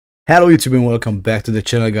Hello YouTube and welcome back to the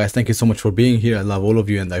channel, guys. Thank you so much for being here. I love all of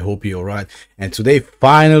you and I hope you're alright. And today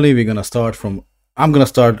finally I'm gonna start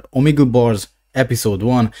Omegle Bars episode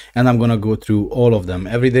 1, and I'm gonna go through all of them.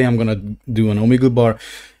 Every day I'm gonna do an Omegle bar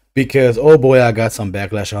because oh boy, I got some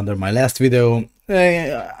backlash under my last video.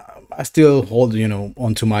 I still hold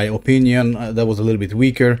onto my opinion. That was a little bit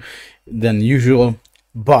weaker than usual,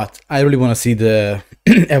 but I really want to see the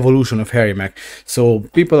evolution of Harry Mack. So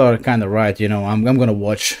people are kind of right, I'm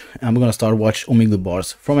gonna start watch Omegle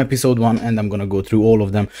Bars from episode 1, and I'm gonna go through all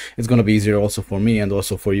of them. It's gonna be easier also for me and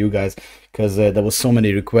also for you guys, because there was so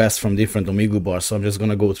many requests from different Omegle Bars, so I'm just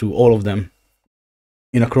gonna go through all of them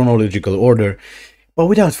in a chronological order. But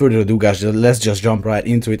without further ado, guys, let's just jump right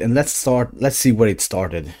into it and let's see where it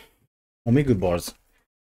started. Omegle Bars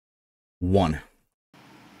 1.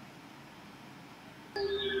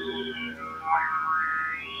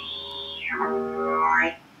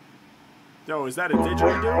 Yo, is that a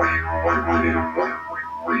didgeridoo?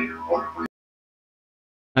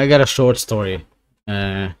 I got a short story.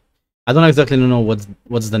 I don't exactly know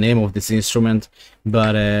what's the name of this instrument,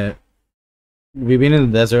 but we've been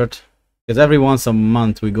in the desert, because every once a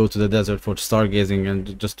month we go to the desert for stargazing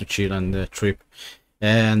and just to chill and trip.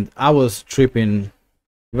 And I was tripping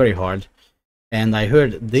very hard, and I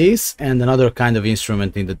heard this and another kind of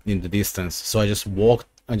instrument in the distance. So I just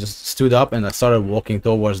stood up and I started walking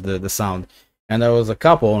towards the sound, and there was a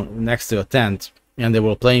couple next to a tent and they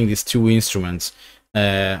were playing these two instruments,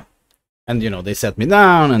 and they sat me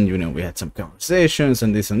down and we had some conversations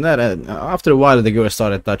and this and that, and after a while the girl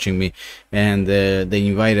started touching me, and they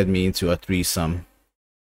invited me into a threesome,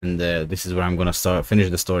 and this is where I'm gonna finish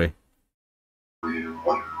the story.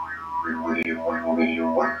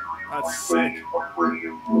 That's sick.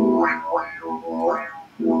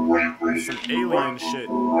 Some alien shit.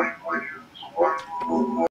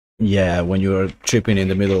 Yeah, when you're tripping in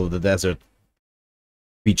the middle of the desert,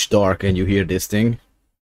 pitch dark, and you hear this thing,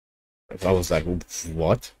 I was like,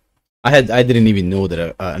 what? I didn't even know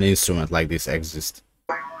that an instrument like this exists.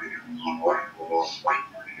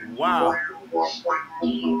 Wow.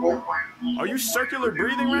 Are you circular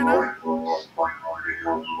breathing right now?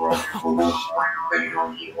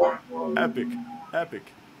 Epic. Epic.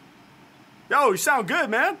 Yo, you sound good,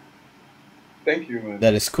 man. Thank you, man.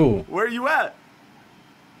 That is cool. Where are you at?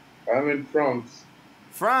 I'm in France.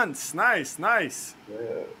 France. Nice, nice.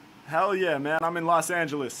 Yeah. Hell yeah, man. I'm in Los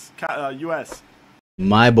Angeles, US.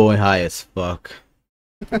 My boy high as fuck.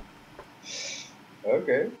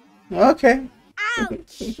 Okay. Okay.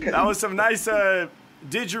 That was some nice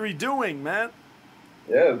didgeridooing, man.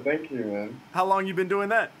 Yeah, thank you, man. How long you been doing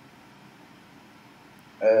that?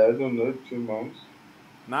 I don't know, 2 months.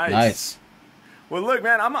 Nice. Well, look,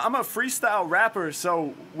 man, I'm a freestyle rapper,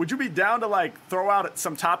 so would you be down to like throw out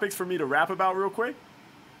some topics for me to rap about real quick?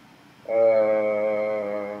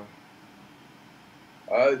 I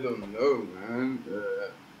don't know, man.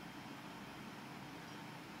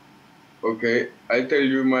 Okay, I tell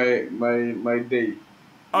you my day.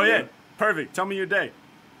 Oh yeah, perfect. Tell me your day.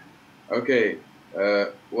 Okay,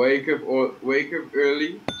 wake up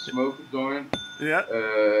early, smoke a joint. Yeah.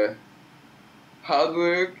 Hard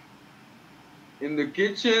work in the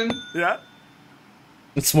kitchen. Yeah.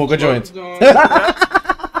 Let's smoke a joint.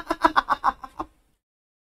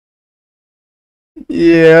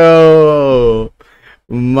 Yo,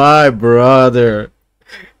 my brother.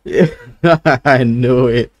 I knew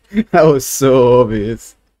it. That was so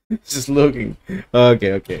obvious. Just looking.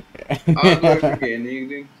 Okay. Hard work again in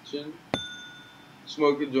the kitchen.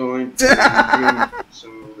 Smoke a joint. Drink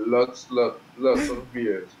some lots of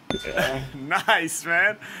beers. Nice,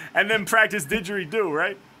 man. And then practice didgeridoo,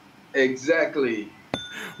 right? Exactly.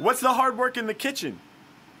 What's the hard work in the kitchen?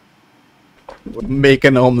 Make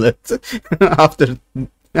an omelette after.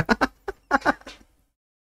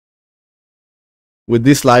 With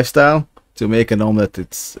this lifestyle, to make an omelette,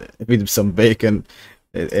 it's with some bacon,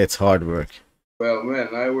 it's hard work. Well,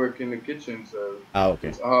 man, I work in the kitchen, so okay.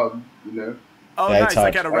 It's hard, Oh, yeah, nice.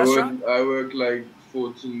 Like at a restaurant? I work like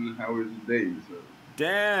 14 hours a day, so.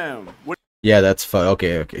 Damn. Yeah, that's fine.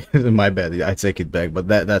 Okay. My bad. I take it back, but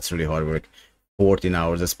that's really hard work. 14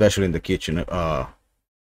 hours, especially in the kitchen.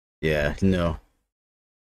 Yeah, no.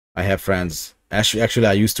 I have friends. Actually,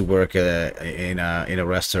 I used to work in a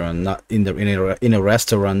restaurant, not in a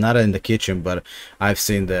restaurant, not in the kitchen, but I've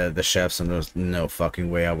seen the chefs, and there's no fucking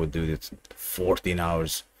way I would do it. 14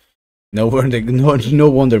 hours. No wonder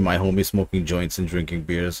my homie smoking joints and drinking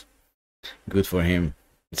beers. Good for him.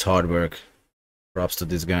 It's hard work. Props to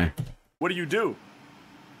this guy. What do you do?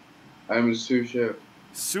 I'm a sous chef.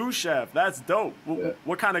 Sous chef. That's dope. Yeah.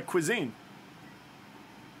 What kind of cuisine?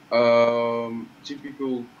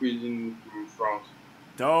 Typical cuisine from France.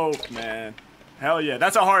 Dope, man. Hell yeah.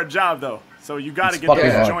 That's a hard job, though. So you got to It's get fucking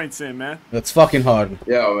those hard. joints in, man. That's fucking hard.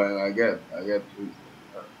 Yeah, man, I get food.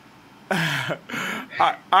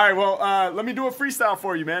 All right, well, let me do a freestyle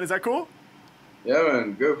for you, man. Is that cool? Yeah,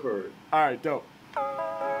 man, go for it. All right, dope.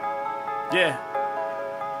 Yeah.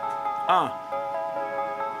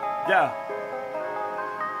 Yeah.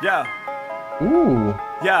 Yeah. Ooh.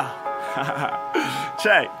 Yeah.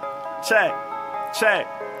 Check.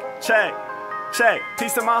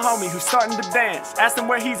 Peace to my homie who's starting to dance. Asked him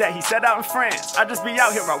where he's at, he said out in France. I just be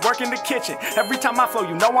out here, I work in the kitchen. Every time I flow,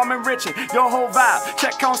 you know I'm enriching your whole vibe.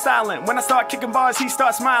 Check on silent. When I start kicking bars, he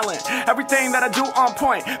starts smiling. Everything that I do on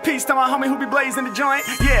point. Peace to my homie who be blazing the joint.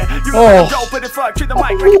 Yeah, you know that I'm dope, but it fuck, treat the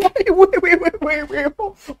mic like Wait.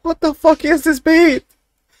 What the fuck is this beat?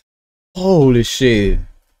 Holy shit.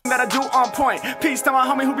 that I do on point. Peace to my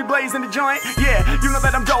homie who be blazing the joint. Yeah, you know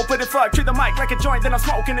that I'm dope, but it fuck, treat the mic like a joint, then I'm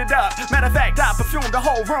smoking it up. Matter of fact, I perfume the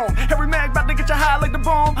whole room. Harry Mack about to get you high like the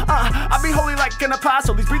boom. I be holy like an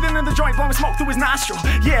apostle. He's breathing in the joint, blowing smoke through his nostril.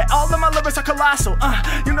 Yeah, all of my lyrics are colossal.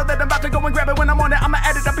 You know that I'm about to go and grab it when I'm on it. I'ma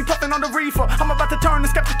add it, I be puffing on the reefer. I'm about to turn the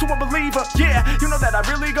skeptic to a believer. Yeah, you know that I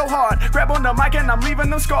really go hard. Grab on the mic and I'm leaving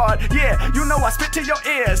them scarred. Yeah, you know I spit to your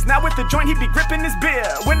ears. Now with the joint, he be gripping his beer.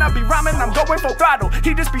 When I be rhyming, I'm going full throttle.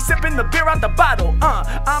 He just be sipping the beer out the bottle.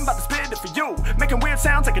 I'm about to spit it for you, making weird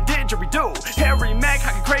sounds like a didgeridoo. Harry Mack,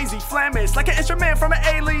 hocking crazy flamish, like an instrument from an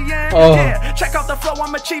alien. Yeah, check out the flow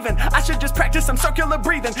I'm achieving. I should just practice some circular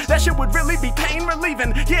breathing. That shit would really be pain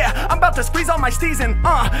relieving. Yeah, I'm about to squeeze all my steez in.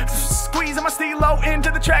 Squeezing my stilo into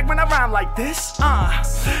the track when I rhyme like this.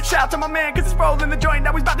 Shout out to my man, cause it's rolling the joint,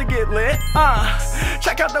 now he's about to get lit.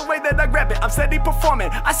 Check out the way that I grab it, I'm steady performing.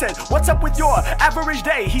 I said, what's up with your average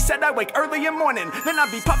day? He said I wake early in morning, then I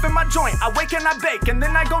be puffing my joint. I wake and I bake, and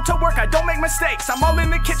then I go to work, I don't make mistakes. I'm all in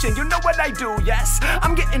the kitchen, you know what I do, yes.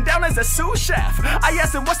 I'm getting down as a sous chef. I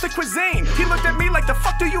asked him, what's the cuisine? He looked at me like, the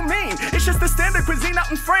fuck do you mean? It's just the standard cuisine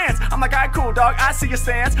out in France. I'm like, alright, cool, dog, I see your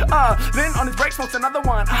stance. Then on his break, smokes another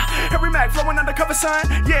one. Harry Mack flowing undercover, son.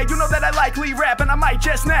 Yeah, you know that I like lead rap, and I might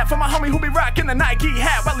just snap for my homie who be rocking the Nike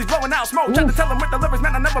hat while he's blowing out smoke. Trying to tell him with the lyrics,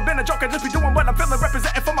 man, I've never been a joker. Just be doing what I'm feeling,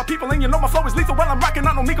 representing for my people, and you know my flow is lethal while I'm rocking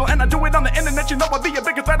on Omegle, and I do it on the internet. You know I'll be a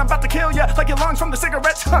bigger threat, I'm about to kill ya like your lungs from the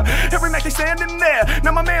cigarettes. Harry Mack, they standing there.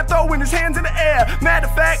 Now my man throwing his hands in the air. Matter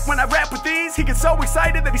of fact, when I rap with these, he gets so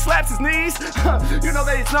excited that he slaps his knees. You know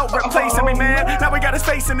there's no replacing me, man. Now we got his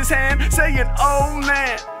face in his hand, saying, oh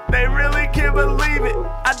man, they really can't believe it.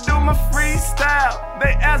 I do my freestyle.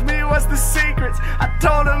 They ask me what's the secrets. I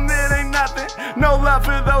told them it ain't nothing. No love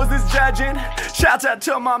for those that's judging. Shouts out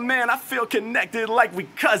to my man. I feel connected like we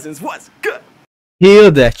cousins. What's good?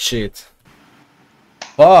 Hear that shit.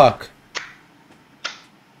 Fuck.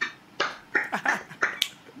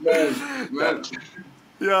 Man.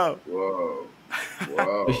 Yo. Whoa.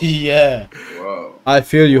 Yeah. Whoa. I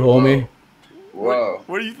feel you, homie. Whoa.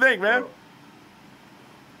 What do you think, man?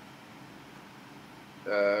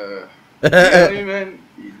 Really, man,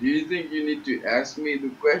 do you think you need to ask me the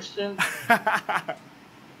question?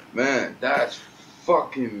 Man, that's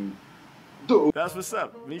fucking dope. That's what's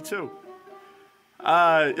up. Me too.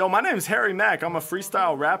 Yo, my name is Harry Mack. I'm a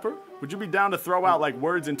freestyle rapper. Would you be down to throw out like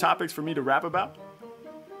words and topics for me to rap about?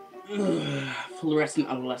 Fluorescent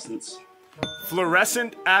adolescence.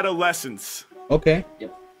 Fluorescent adolescence. Okay.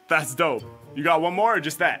 Yep. That's dope. You got one more or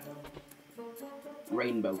just that?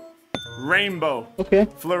 Rainbow. Rainbow. Okay.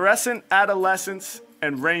 Fluorescent adolescence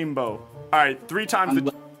and rainbow. All right, 3 times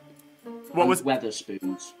the... What was...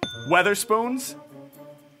 Weatherspoons. Weatherspoons?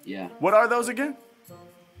 Yeah. What are those again?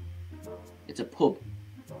 It's a pub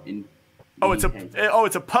in Oh, the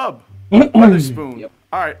it's UK. a pub. Weatherspoon. Yep.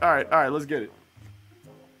 All right, let's get it.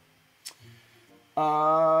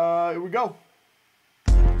 Here we go.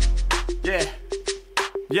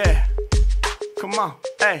 Yeah. Come on,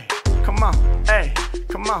 hey, come on, hey,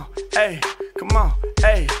 come on, hey, come on,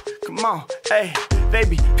 hey, come on, hey. They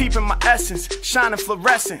be peeping my essence, shining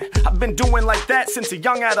fluorescent. I've been doing like that since a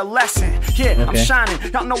young adolescent. Yeah, I'm shining,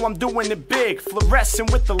 y'all know I'm doing it big.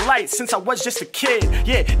 Fluorescent with the light since I was just a kid.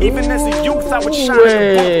 Yeah, even as a youth I would shine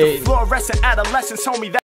in the fluorescent adolescence,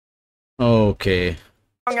 homie. That Okay.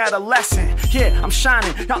 young adolescent, yeah, I'm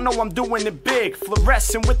shining, y'all know I'm doing it big.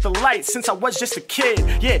 Fluorescent with the light since I was just a kid.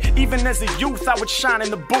 Yeah, even as a youth I would shine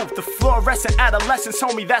in the booth. The fluorescent adolescence,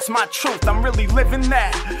 homie, that's my truth. I'm really living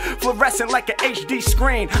that. Fluorescent like an HD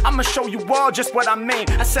screen. I'ma show you all just what I mean.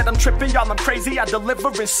 I said I'm tripping, y'all, I'm crazy. I deliver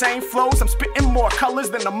insane flows. I'm spitting more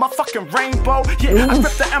colors than a motherfucking rainbow. Yeah, I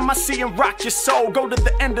rip the MIC and rock your soul. Go to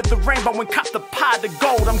the end of the rainbow and cop the pot of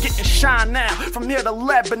gold. I'm getting shine now. From here to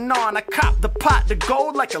Lebanon, I cop the pot of gold.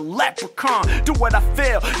 mode like a leprechaun. Do what I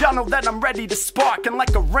feel, y'all know that I'm ready to spark. And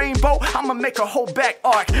like a rainbow, I'ma make a whole back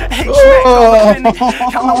arc. Hey,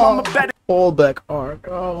 y'all know I'm a better. Whole back arc.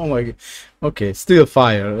 Oh my god. Okay, still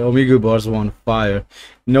fire. Omegle Bars 1 fire.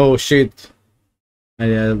 No shit.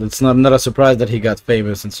 Yeah, it's not a surprise that he got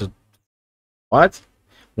famous and so. What?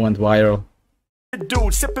 Went viral.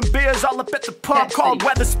 Dude, sipping beers all up at the pub called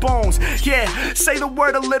Weatherspoons. Yeah, say the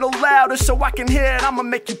word a little louder so I can hear it. I'ma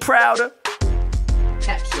make you prouder.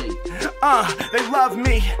 Pepsi. They love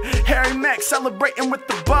me. Harry Mack celebrating with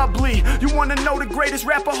the bubbly. You wanna know the greatest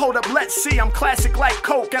rapper? Hold up, let's see. I'm classic like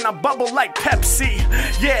Coke and I bubble like Pepsi.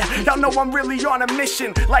 Yeah, y'all know I'm really on a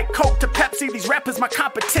mission. Like Coke to Pepsi, these rappers my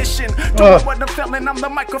competition. Doing what I'm feeling, I'm the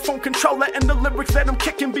microphone controller. And the lyrics that I'm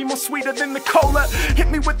kicking be more sweeter than the cola. Hit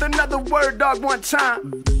me with another word, dog, one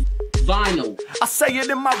time. Vinyl. I say it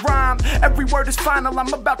in my rhyme, every word is final.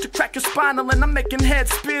 I'm about to crack your spinal and I'm making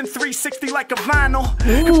heads spin 360 like a vinyl.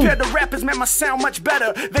 Compared to rappers, man, my sound much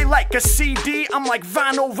better. They like a CD, I'm like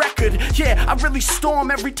vinyl record. Yeah, I really storm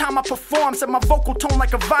every time I perform. Set my vocal tone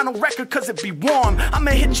like a vinyl record cause it be warm.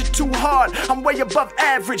 I'ma hit you too hard, I'm way above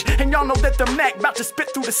average. And y'all know that the Mac about to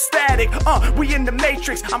spit through the static. We in the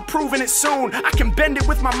matrix, I'm proving it soon. I can bend it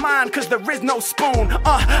with my mind cause there is no spoon.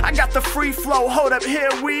 I got the free flow, hold up, here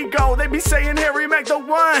we go. They be saying Harry Mack the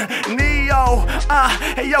one, Neo.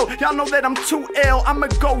 Hey yo, y'all know that I'm too ill. I'ma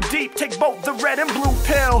go deep, take both the red and blue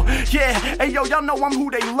pill. Yeah, hey yo, y'all know I'm who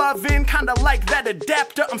they lovin'. Kinda like that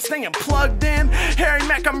adapter, I'm staying plugged in. Harry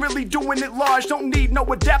Mack, I'm really doing it large. Don't need no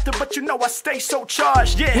adapter, but you know I stay so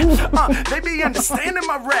charged. Yeah, they be understanding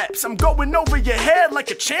my raps. I'm going over your head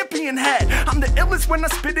like a champion hat. I'm the illest when I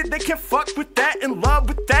spit it, they can fuck with that. In love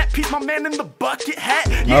with that, peace my man in the bucket hat.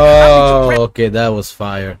 Yeah, oh, okay, that was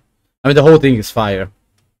fire. I mean, the whole thing is fire.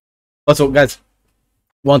 Also, guys,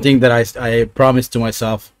 one thing that I promised to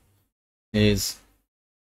myself is...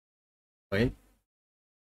 Wait.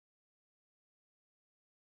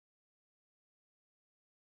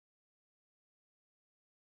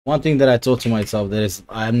 One thing that I told to myself that is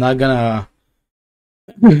I'm not gonna...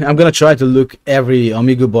 I'm gonna try to look every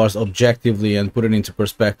Omegle Bars objectively and put it into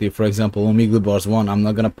perspective. For example, Omegle Bars 1, I'm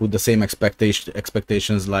not gonna put the same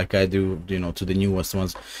expectations like I do, you know, to the newest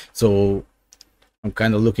ones. So I'm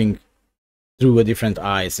kind of looking through a different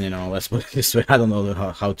eyes, you know. Let's put it this way. I don't know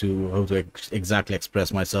how to exactly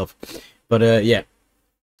express myself, but yeah,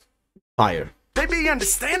 fire. They be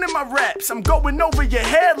understanding my raps. I'm going over your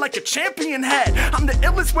head like a champion hat. I'm the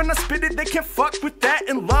illest when I spit it, they can fuck with that.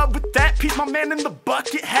 In love with that, peace my man in the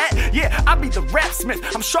bucket hat. Yeah, I be the rap smith,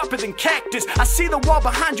 I'm sharper than cactus. I see the wall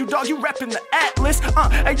behind you, dog, you rapping the Atlas.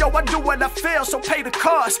 Hey yo, I do what I feel, so pay the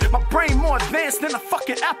cost. My brain more advanced than a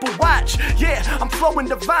fucking Apple Watch. Yeah, I'm flowing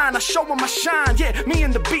divine, I show 'em my shine. Yeah, me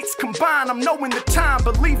and the beats combine, I'm knowing the time,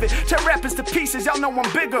 believe it. Tear rappers to pieces, y'all know I'm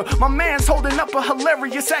bigger. My man's holding up a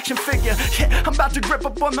hilarious action figure. Yeah, I'm about to grip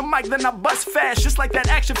up on the mic, then I bust fast. Just like that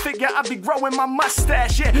action figure, I be growing my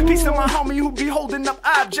mustache. Yeah, peace to my homie who be holding up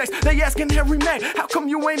objects. They asking Harry Mack, how come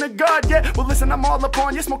you ain't a god yet? Well listen, I'm all up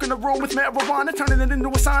on you, smoking a room with marijuana, turning it into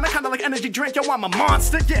a sauna, kinda like energy drink. Yo, I'm a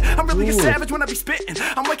monster. Yeah, I'm really a savage when I be spitting.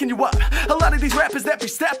 I'm waking you up. A lot of these rappers that be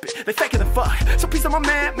stepping, they faking the fuck. So peace to my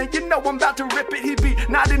man, you know I'm about to rip it. He be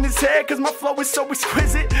nodding his head, cause my flow is so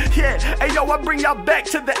exquisite. Yeah, hey yo, I bring y'all back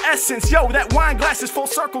to the essence. Yo, that wine glass is full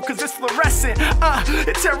circle, cause it's fluorescent.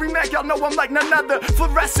 It's Harry Mack, y'all know I'm like none other.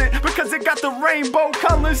 Fluorescent, because it got the rainbow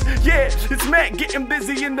colors. Yeah, it's Mack getting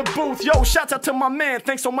busy in the booth. Yo, shouts out to my man,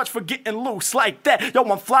 thanks so much for getting loose like that. Yo,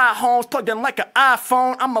 I'm fly homes, plugged in like an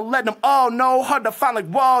iPhone. I'ma let them all know, hard to find like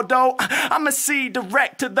Waldo. I'ma see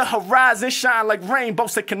direct to the horizon, shine like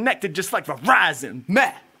rainbows, stay connected just like Verizon.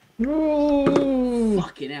 Matt.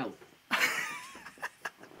 Fucking hell.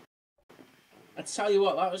 I tell you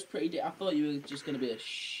what, that was pretty. I thought you were just gonna be I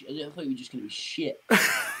thought you were just gonna be shit.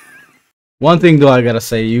 One thing though, I gotta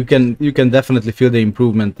say, you can definitely feel the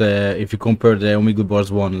improvement if you compare the Omegle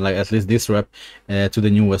Bars 1, like at least this rap, to the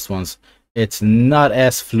newest ones. It's not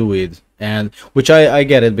as fluid, and which I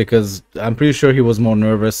get it, because I'm pretty sure he was more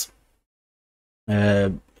nervous.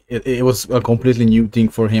 It was a completely new thing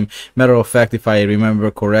for him. Matter of fact, if I remember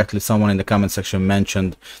correctly, someone in the comment section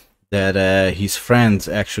mentioned that his friends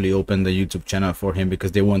actually opened the YouTube channel for him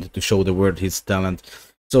because they wanted to show the world his talent.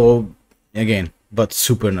 So again, but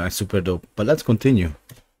super nice, super dope. But let's continue.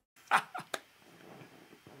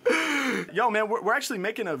 Yo man, we're actually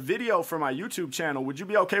making a video for my YouTube channel. Would you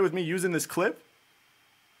be okay with me using this clip?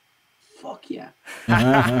 Fuck yeah.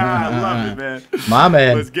 I love it, man. My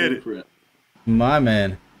man. Let's get it. My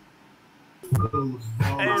man.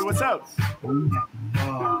 Hey, what's up?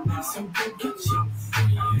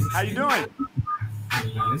 How you doing?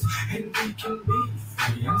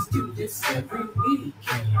 Hey,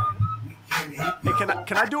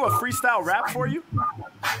 can I do a freestyle rap for you?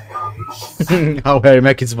 How Harry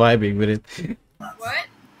Mack is vibing with it.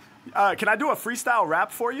 What? Can I do a freestyle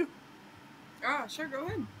rap for you? Oh, sure, go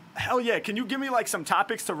ahead. Hell yeah. Can you give me like some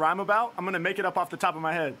topics to rhyme about? I'm gonna make it up off the top of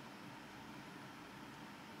my head.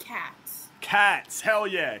 Cats. Cats. Hell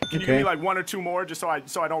yeah. Can you give me like one or two more just so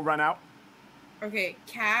I don't run out? Okay,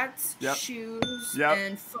 cats, Yep. shoes, Yep.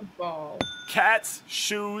 and football. Cats,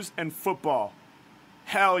 shoes, and football.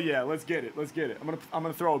 Hell yeah. Let's get it. Let's get it. I'm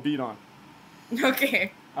gonna throw a beat on.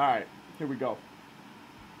 Okay. All right. Here we go.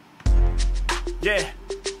 Yeah.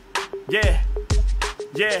 Yeah.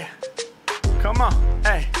 Yeah. Come on.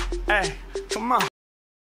 Hey. Hey. Come on.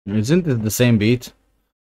 Isn't it the same beat?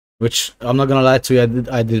 Which, I'm not gonna lie to you,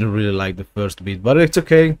 I didn't really like the first beat, but it's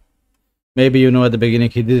okay. Maybe, you know, at the beginning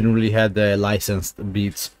he didn't really have the licensed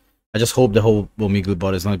beats. I just hope the whole Omegle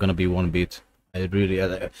Bar is not gonna be one beat. I really,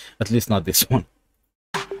 at least not this one.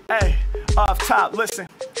 Hey, off top, listen,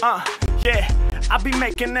 yeah, I be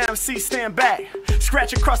making MC stand back,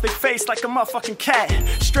 scratch across their face like a motherfucking cat,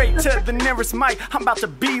 straight to the nearest mic, I'm about to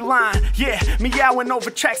beeline, yeah, meowing over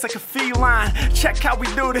tracks like a feline, check how we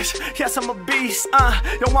do this, yes, I'm a beast,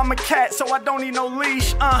 yo, I'm a cat, so I don't need no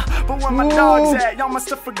leash, but where my dogs at, y'all must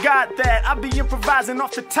have forgot that, I be improvising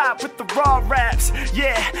off the top with the raw raps,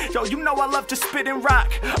 yeah, yo, you know I love to spit and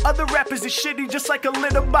rock, other rappers is shitty just like a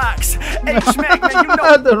litter box, H-Mac, man, you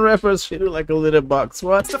know The rappers shit like a little box.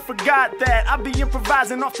 What? I forgot that I be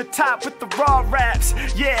improvising off the top with the raw raps.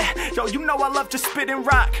 Yeah, yo, you know I love to spit and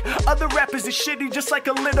rock. Other rappers is shitty just like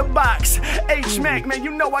a litter box. H-Mac, man,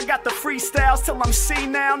 you know I got the freestyles till I'm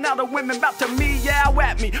senile. Now the women about to meow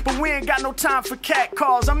at me, but we ain't got no time for cat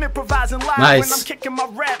calls. I'm improvising live when I'm kicking my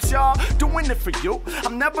raps, y'all. Doing it for you,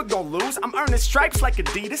 I'm never gonna lose. I'm earning stripes like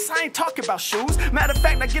Adidas. I ain't talking about shoes. Matter of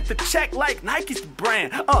fact, I get the check like Nike's the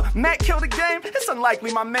brand. Mac killed the game. It's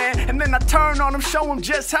unlikely, my man. And then I turn on him, show him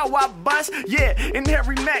just how I bust. Yeah, in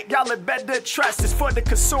Harry Mack, y'all had better trust. It's for the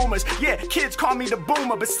consumers. Yeah, kids call me the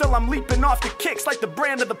boomer, but still I'm leaping off the kicks like the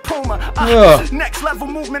brand of the Puma. Next level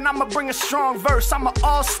movement, I'ma bring a strong verse. I'm an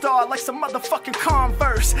all-star like some motherfucking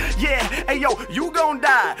Converse. Yeah, hey yo, you gon'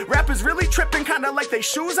 die. Rappers really tripping, kinda like they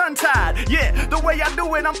shoes untied. Yeah, the way I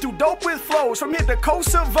do it, I'm too dope with flows. From here to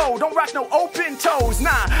Kosovo, don't rock no open toes.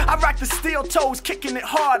 Nah, I rock the steel toes, kicking it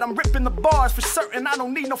hard. I'm ripping the bars for certain, I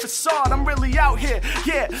don't need no facade. I'm really out here,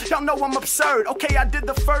 yeah, y'all know I'm absurd. Okay, I did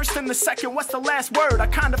the first and the second, what's the last word? I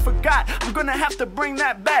kinda forgot, I'm gonna have to bring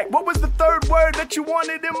that back. What was the third word that you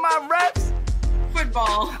wanted in my raps?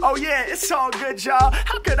 Football. Oh yeah, it's all good, y'all.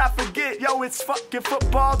 How could I forget? Yo, it's fucking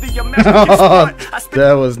football, the American sport.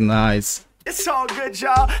 That was nice. It's all good,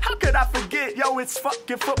 y'all. How could I forget? Yo, it's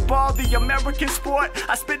fucking football, the American sport.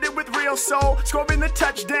 I spit it with real soul, scoring the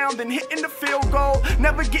touchdown, then hitting the field goal.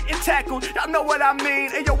 Never getting tackled, y'all know what I mean.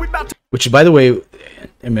 Hey, yo, we about to... Which, by the way,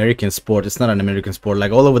 American sport, it's not an American sport.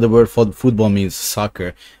 Like, all over the world, football means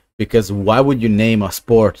soccer. Because why would you name a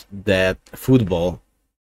sport that football,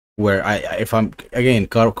 where if I'm, again,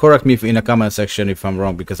 correct me in the comment section if I'm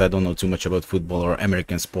wrong, because I don't know too much about football or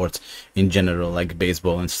American sports in general, like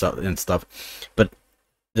baseball and stuff. But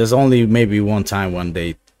there's only maybe one time when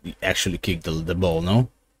they actually kick the ball, no?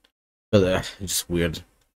 But it's just weird.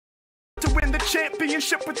 To win the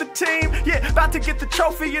championship with the team, yeah, about to get the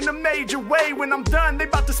trophy in a major way. When I'm done, they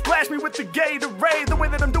about to splash me with the Gatorade. The way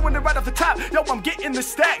that I'm doing it right off the top, yo, I'm getting the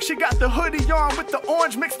stack. She got the hoodie on with the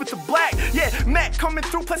orange mixed with the black. Yeah, Matt coming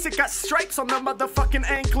through, plus it got stripes on the motherfucking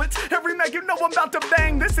anklets. Harry Mack, you know I'm about to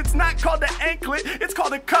bang this. It's not called an anklet, it's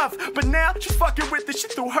called a cuff. But now she's fucking with it, she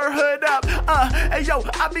threw her hood up. Hey yo,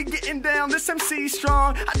 I be getting down, this MC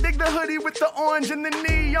strong. I dig the hoodie with the orange and the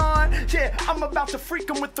neon. Yeah, I'm about to freak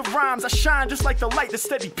 'em with the rhymes. I shine just like the light that's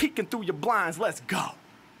steady peeking through your blinds. Let's go.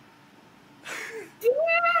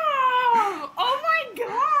 Damn! Oh my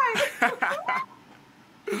god!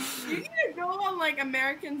 You need to go on like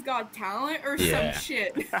Americans Got Talent or some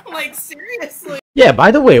shit. Like seriously. Yeah.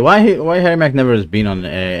 By the way, why Harry Mack never has been on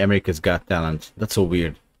America's Got Talent? That's so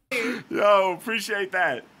weird. Yo, appreciate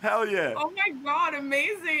that. Hell yeah. Oh my god,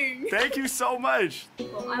 amazing. Thank you so much.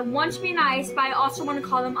 I want to be nice, but I also want to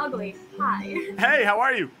call them ugly. Hi. Hey, how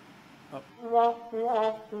are you? What?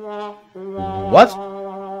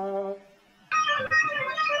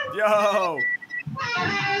 Yo.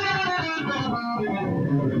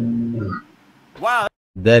 Wow.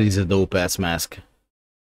 That is a dope ass mask.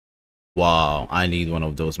 Wow, I need one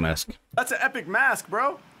of those masks. That's an epic mask,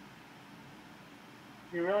 bro.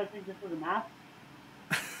 You really think this was a mask?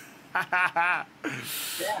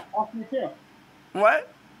 Yeah, fuck you too.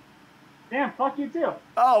 What? Damn, fuck you too.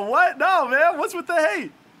 Oh, what? No, man. What's with the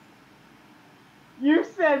hate? You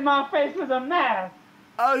said my face was a mask.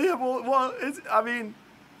 Oh yeah, well, it's. I mean,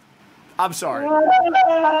 I'm sorry.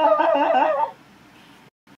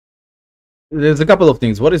 There's a couple of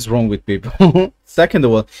things. What is wrong with people? Second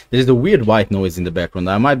of all, there's a weird white noise in the background.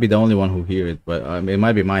 I might be the only one who hear it, but it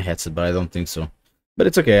might be my headset, but I don't think so. But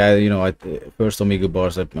it's okay. First Omegle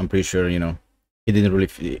Bars, I'm pretty sure, he didn't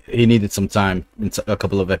really. He needed some time in a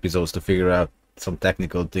couple of episodes to figure out some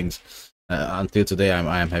technical things. Until today,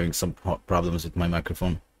 I am having some problems with my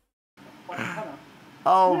microphone.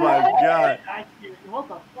 Oh my god. What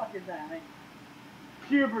the fuck is that? Like,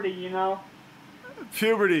 puberty, you know?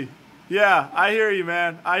 Puberty. Yeah, I hear you,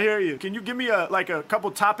 man. I hear you. Can you give me a couple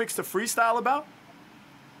topics to freestyle about?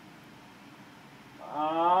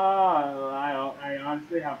 I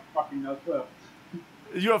honestly have fucking no clue.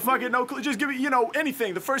 You have fucking no clue. Just give me,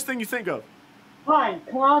 anything. The first thing you think of. Fine,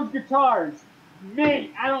 clowns, guitars.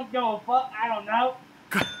 Me, I don't give a fuck. I don't know.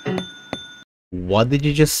 What did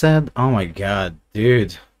you just said? Oh my god,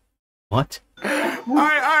 dude. What? All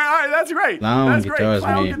right. That's great. Clown That's guitars, great.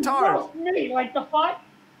 Clown me. guitars. Roast me, like the fuck?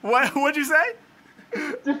 What'd you say?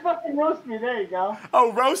 Just fucking roast me. There you go.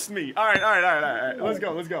 Oh, roast me. All right. Let's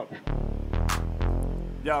go.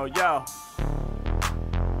 Yo.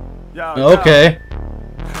 Okay.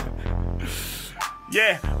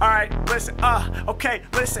 Yeah, alright, listen, okay,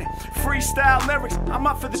 listen. Freestyle lyrics, I'm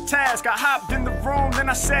up for this task. I hopped in the room, then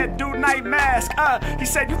I said, do night mask. He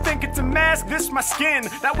said, you think it's a mask? This my skin.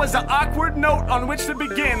 That was an awkward note on which to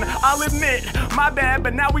begin. I'll admit, my bad,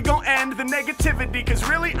 but now we gon' end the negativity. Cause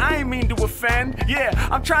really, I ain't mean to offend. Yeah,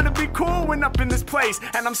 I'm trying to be cool when up in this place.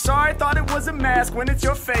 And I'm sorry, thought it was a mask when it's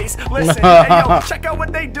your face. Listen, hey yo, check out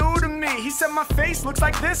what they do to me. He said my face looks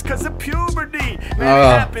like this cause of puberty. Man,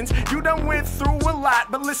 it happens, you done went through a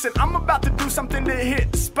lot, but listen, I'm about to do something to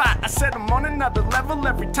hit the spot. I said I'm on another level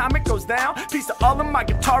every time it goes down. Peace to all of my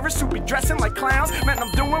guitarists who be dressing like clowns. Man,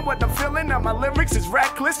 I'm doing what I'm feeling, and my lyrics is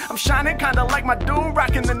reckless. I'm shining kinda like my dude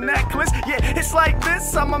rocking the necklace. Yeah, it's like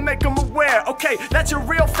this, I'ma make them aware. Okay, that's your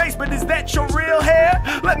real face, but is that your real hair?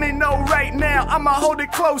 Let me know right now, I'ma hold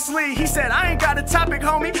it closely. He said, I ain't got a topic,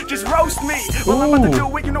 homie, just roast me. Well, I'm about to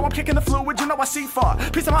do it, I'm kicking the fluid, I see far.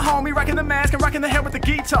 Peace to my homie, rocking the mask and rocking the hair with the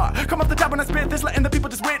guitar. Come off the top when I spit this, letting the people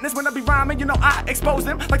just witness. When I be rhyming, I expose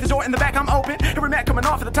them. Like the door in the back, I'm open. Harry Mack coming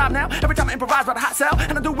off at the top now. Every time I improvise, write a hot cell,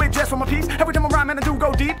 and I do it just for my piece. Every time I rhyme and I do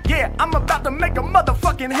go deep. Yeah, I'm about to make a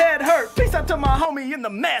motherfucking head hurt. Peace out to my homie in the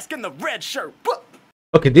mask and the red shirt.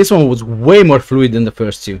 Okay, this one was way more fluid than the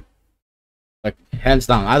first two. Like, hands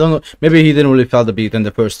down. I don't know. Maybe he didn't really feel the beat than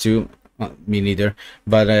the first two. Me neither.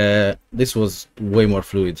 But this was way more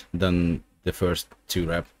fluid than the first two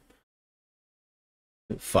rap.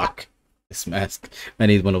 Fuck. This mask. I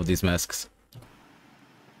need one of these masks.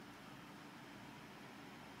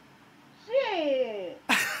 Shit!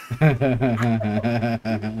 There's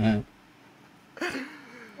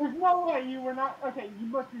no way you were not. Okay, you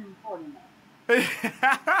must be recording that.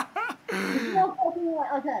 There's no fucking way.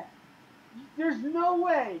 Okay. There's no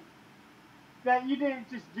way that you didn't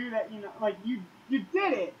just do that, like you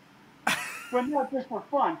did it, but not just for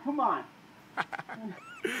fun. Come on.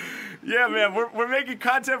 Yeah, man, we're making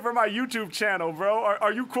content for my YouTube channel, bro.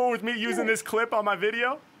 Are you cool with me using this clip on my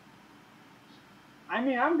video? I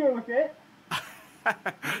mean, I'm good with it.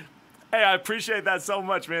 Hey, I appreciate that so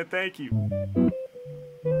much, man. Thank you.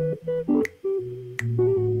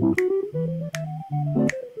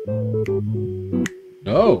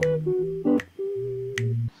 Oh.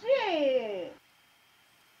 Shit.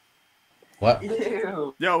 What?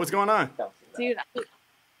 Yo, what's going on? Dude,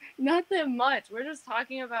 not that much. We're just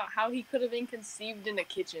talking about how he could have been conceived in a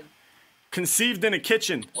kitchen. Conceived in a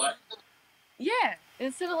kitchen? What? Yeah,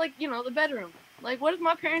 instead of like, the bedroom. Like, what if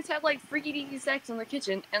my parents had like freaky deaky sex in the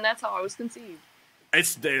kitchen and that's how I was conceived?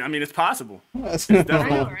 It's possible. It's I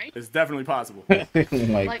know, right? It's definitely possible. Oh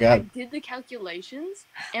my Like, god. I did the calculations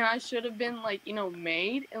and I should have been like,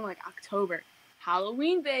 made in like October.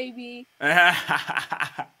 Halloween, baby. There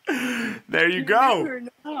you go. Never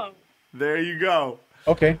know. There you go.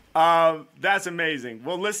 Okay. That's amazing.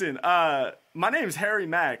 Well, listen, my name's Harry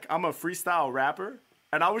Mack. I'm a freestyle rapper,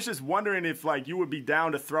 and I was just wondering if like you would be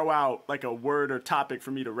down to throw out like a word or topic for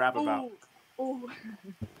me to rap about. Oh.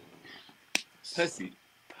 Pussy.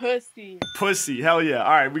 Pussy. Pussy. Hell yeah.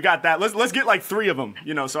 All right, we got that. Let's get like 3 of them,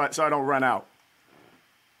 so I don't run out.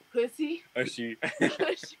 Pussy. Pussy.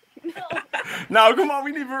 Pussy. No. No, come on.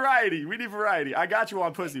 We need variety. I got you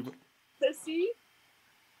on pussy. Pussy.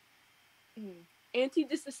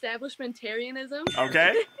 Anti-disestablishmentarianism.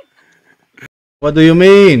 Okay. What do you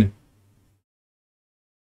mean?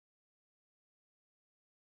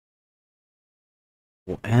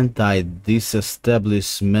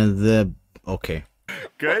 Anti-disestablishment. Okay.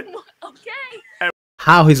 Good. Okay.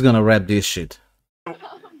 How he's gonna rap this shit?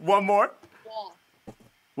 One more. Wall.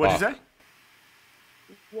 What'd you say?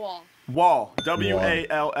 Wall. Wall.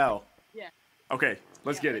 W-A-L-L. Yeah. Okay,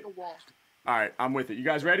 let's get like it. a wall. All right, I'm with it. You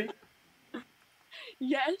guys ready?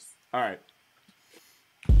 Yes. All right.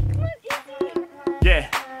 Come on, easy. Yeah.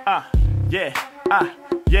 Yeah.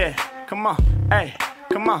 Yeah. Come on. Hey.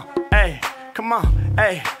 Come on. Hey. Come on.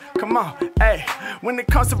 Hey. Come on, hey. When it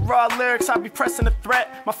comes to raw lyrics, I be pressing a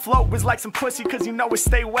threat. My flow is like some pussy, cause you know it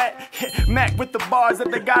stay wet. Mac with the bars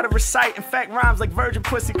that they gotta recite. In fact, rhymes like virgin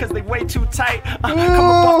pussy, cause they way too tight. Come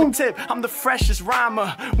up off the tip, I'm the freshest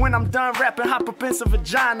rhymer. When I'm done rapping, hop up in some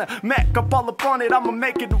vagina. Mac up all up on it, I'ma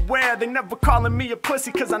make it aware. They never calling me a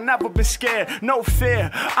pussy, cause I never been scared. No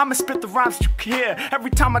fear, I'ma spit the rhymes that you can hear.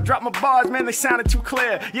 Every time I drop my bars, man, they sounded too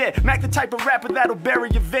clear. Yeah, Mac the type of rapper that'll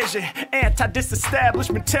bury your vision.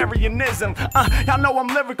 Anti-disestablishmentarianism. Y'all know I'm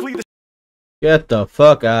lyrically the Get the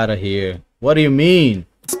fuck out of here. What do you mean?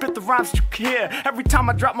 spit the rhymes you can hear. Every time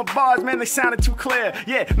I drop my bars, man, they sounded too clear.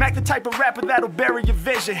 Yeah, Mac the type of rapper that'll bury your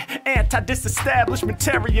vision.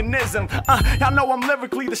 Anti-disestablishmentarianism. Y'all know I'm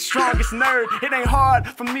lyrically the strongest nerd. It ain't hard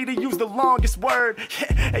for me to use the longest word.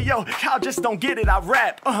 Hey, yo, y'all just don't get it, I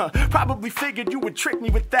rap. Probably figured you would trick me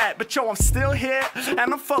with that. But yo, I'm still here, and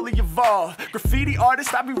I'm fully evolved. Graffiti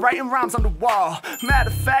artist, I be writing rhymes on the wall. Matter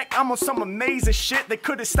of fact, I'm on some amazing shit. They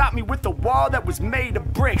couldn't stop me with the wall that was made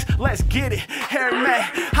of bricks. Let's get it, Harry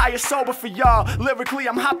Mack. Higher sober for y'all. Lyrically,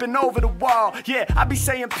 I'm hopping over the wall. Yeah, I be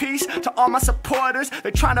saying peace to all my supporters.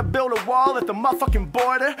 They trying to build a wall at the motherfucking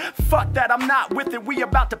border. Fuck that, I'm not with it. We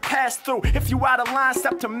about to pass through. If you out of line,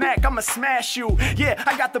 step to Mac, I'ma smash you. Yeah,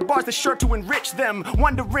 I got the bars that sure to enrich them.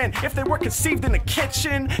 Wondering if they were conceived in the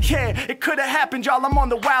kitchen. Yeah, it could have happened, y'all. I'm on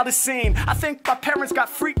the wildest scene. I think my parents got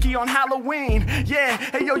freaky on Halloween. Yeah,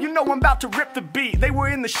 hey yo, you know I'm about to rip the beat. They were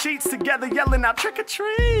in the sheets together yelling out trick or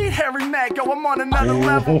treat. Harry Mack, yo, I'm on another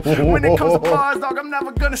level. When it comes to bars, dog, I'm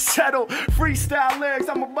never gonna settle. Freestyle lyrics,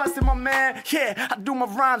 I'm a bustin' my man. Yeah, I do my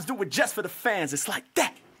rhymes, do it just for the fans. It's like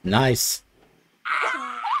that. Nice.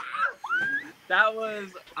 That was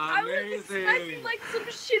I was amazing. expecting like some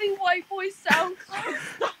shitty white boy SoundCloud.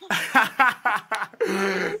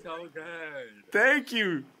 So good. Thank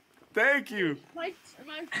you. Thank you. My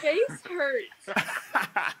face hurts.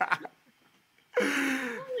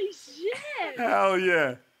 Holy shit. Hell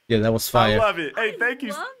yeah. Yeah, that was I fire. love it. Hey, thank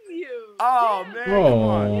you. I love you. Oh, Damn. man, come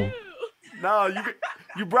on. Oh. No,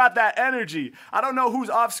 you brought that energy. I don't know who's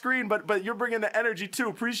off screen, but you're bringing the energy too.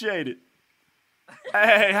 Appreciate it.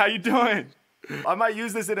 Hey, how you doing? I might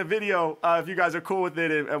use this in a video if you guys are cool with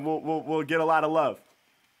it, and we'll get a lot of love.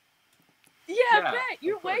 Yeah, Yeah. I bet.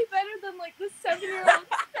 You're way better than like the 7-year-old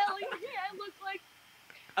telling me I look like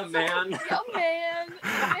A man. a man.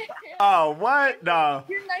 Oh, what? No.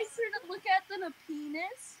 You're nicer to look at than a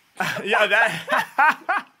penis. Yeah,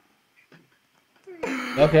 that.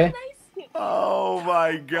 Okay. Nice. Oh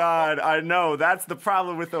my God! I know that's the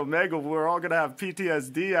problem with Omegle. We're all gonna have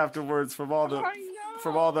PTSD afterwards from all the I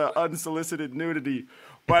know. unsolicited nudity.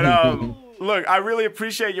 But look, I really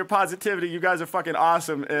appreciate your positivity. You guys are fucking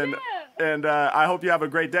awesome, and I hope you have a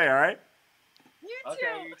great day. All right. You too.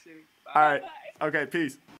 Okay, you too. Bye. All right. Bye. Okay.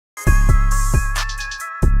 Peace.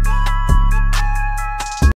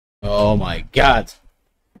 Oh my God.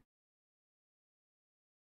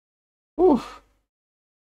 Whew.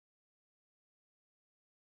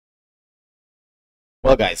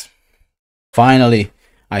 Well, guys, finally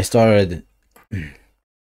I started.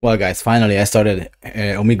 Well, guys, finally I started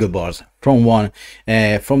Omegle Bars from one.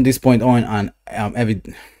 From this point on,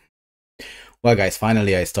 Well, guys,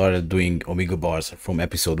 finally I started doing Omegle Bars from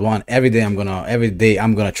episode 1. Every day I'm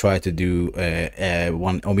gonna try to do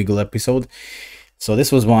one Omegle episode. So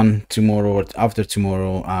this was one. Tomorrow, after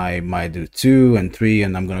tomorrow, I might do 2 and 3,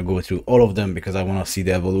 and I'm gonna go through all of them because I want to see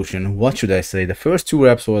the evolution. What should I say? The first 2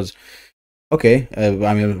 reps was okay.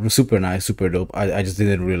 I mean, super nice, super dope. I just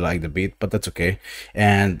didn't really like the beat, but that's okay.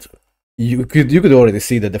 And you could already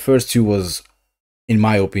see that the first 2 was, in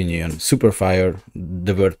my opinion, super fire,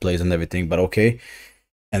 the wordplays and everything, but okay.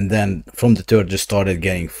 And then from the third, just started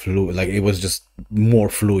getting fluid. Like, it was just more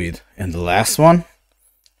fluid. And the last one,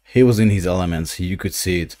 he was in his elements. You could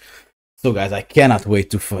see it. So, guys, I cannot wait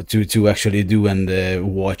to actually do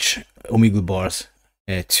and watch Omegle Bars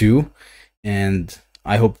 2. And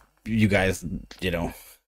I hope you guys,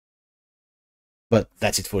 but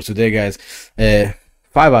that's it for today, guys.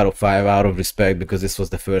 5 out of 5 out of respect, because this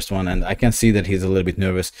was the first one, and I can see that he's a little bit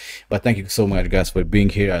nervous. But thank you so much, guys, for being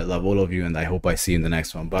here. I love all of you, and I hope I see you in the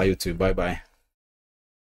next one. Bye, you too. Bye bye.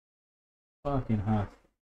 Fucking hot.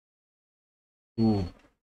 Ooh.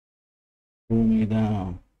 Cool me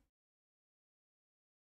down.